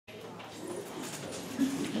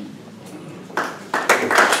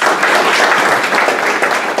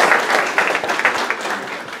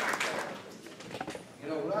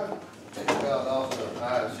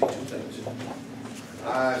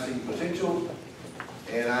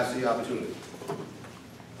and I see opportunity.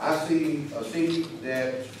 I see a city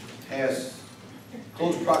that has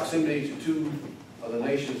close proximity to two of the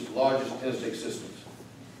nation's largest interstate systems,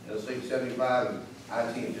 Interstate 75 and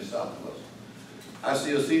I-10 just south of us. I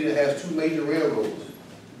see a city that has two major railroads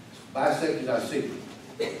bisecting our city,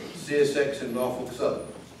 CSX and Norfolk Southern.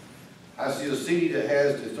 I see a city that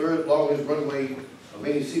has the third longest runway of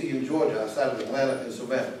any city in Georgia outside of Atlanta and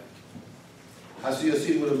Savannah. I see a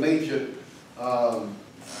city with a major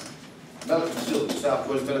medical facility, South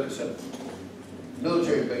Georgia Medical Center,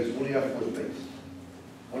 military base, Woody Air Force Base,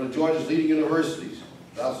 one of Georgia's leading universities,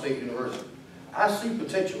 Valdosta State University. I see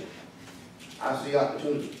potential. I see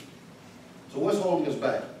opportunity. So what's holding us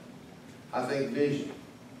back? I think vision.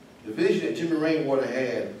 The vision that Jimmy Rainwater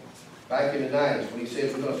had back in the 90s when he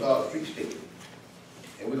said we're going to start a streetscape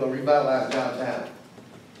and we're going to revitalize downtown.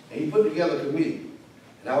 And he put together a committee,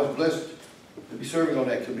 and I was blessed to be serving on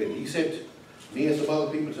that committee. He sent me and some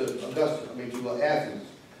other people to to Athens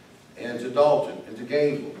and to Dalton and to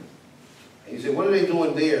Gainesville. And he said, what are they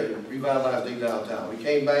doing there to revitalize their downtown? We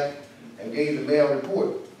came back and gave the mayor a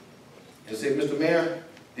report and said, Mr. Mayor,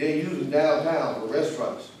 they're using downtown for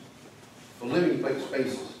restaurants, for living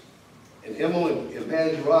spaces. And Emily and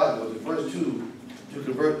Patty Gerard was the first two to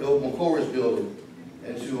convert the old McCorris building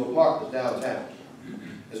into apartments downtown.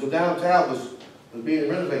 And so downtown was being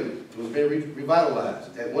renovated, it was being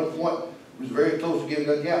revitalized. At one point, it was very close to getting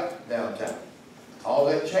a gap downtown. All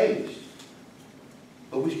that changed.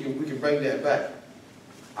 But we can bring that back.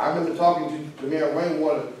 I remember talking to Mayor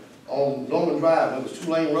Rainwater on Norman Drive. There was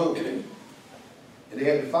 2-lane road there. And they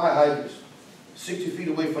had the fire hydrants 60 feet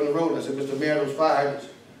away from the road. And I said, Mr. Mayor, those fire hydrants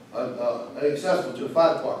are inaccessible to the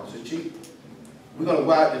fire department. It's cheap. We're going to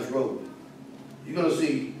widen this road. You're going to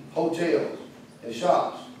see hotels and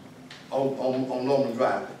shops on Norman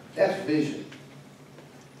Drive. That's vision.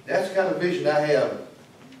 That's the kind of vision I have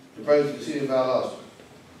to bring to the city of Valdosta.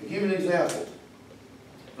 To give you an example,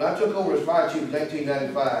 when I took over as fire chief in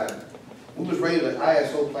 1995, we was rated an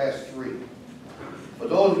ISO class 3. For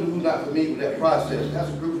those of you who are not familiar with that process, that's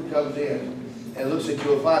a group that comes in and looks at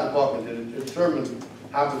your fire department to determine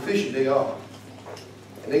how proficient they are.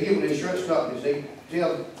 And they give it to insurance companies. They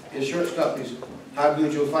tell insurance companies how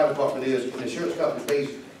good your fire department is, and insurance companies base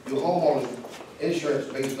your homeowner's insurance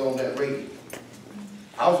based on that rating.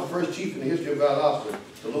 I was the first chief in the history of Valdosta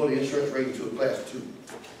to lower the insurance rating to a class 2. It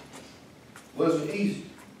wasn't easy,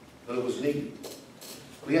 but it was needed.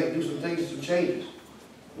 We had to do some things, some changes.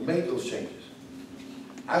 We made those changes.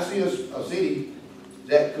 I see a city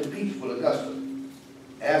that competes with Augusta,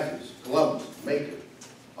 Athens, Columbus, Macon,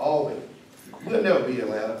 Albany. We'll never be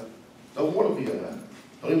Atlanta. Don't want to be Atlanta.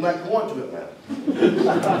 Don't even like going to Atlanta.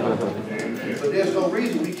 But there's no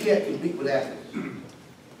reason we can't compete with Athens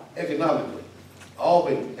economically.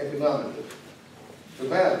 Albany, economically.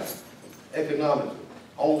 Savannah, economically.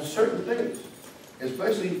 On certain things,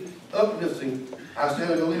 especially uplifting our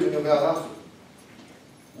standard of living in Valdosta.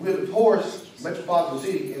 We're the poorest metropolitan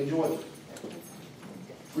city in Georgia.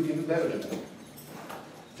 We can do better than that.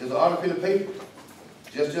 There's an article in the paper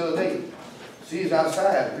just the other day. Cities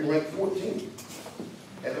outside, we rank 14.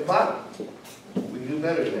 At the bottom, we can do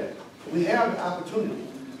better than that. We have the opportunity.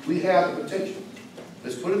 We have the potential.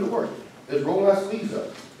 Let's put it to work. Let's roll our sleeves up.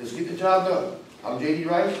 Let's get the job done. I'm J.D.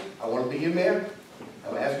 Rice. I want to be your mayor.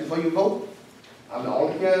 I'm asking for your vote. I'm the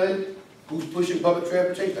only candidate who's pushing public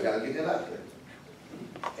transportation. I got to get that out there.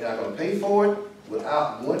 And I'm going to pay for it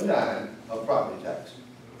without one dime of property tax.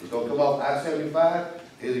 It's going to come off I-75.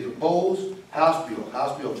 There's a proposed House Bill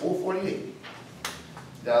 448.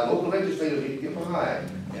 That our local legislators need to get behind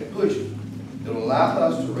and push it. It'll allow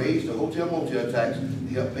us to raise the hotel motel tax to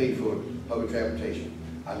help pay for public transportation.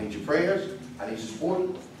 I need your prayers, I need your support,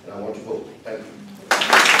 and I want your vote. Thank you.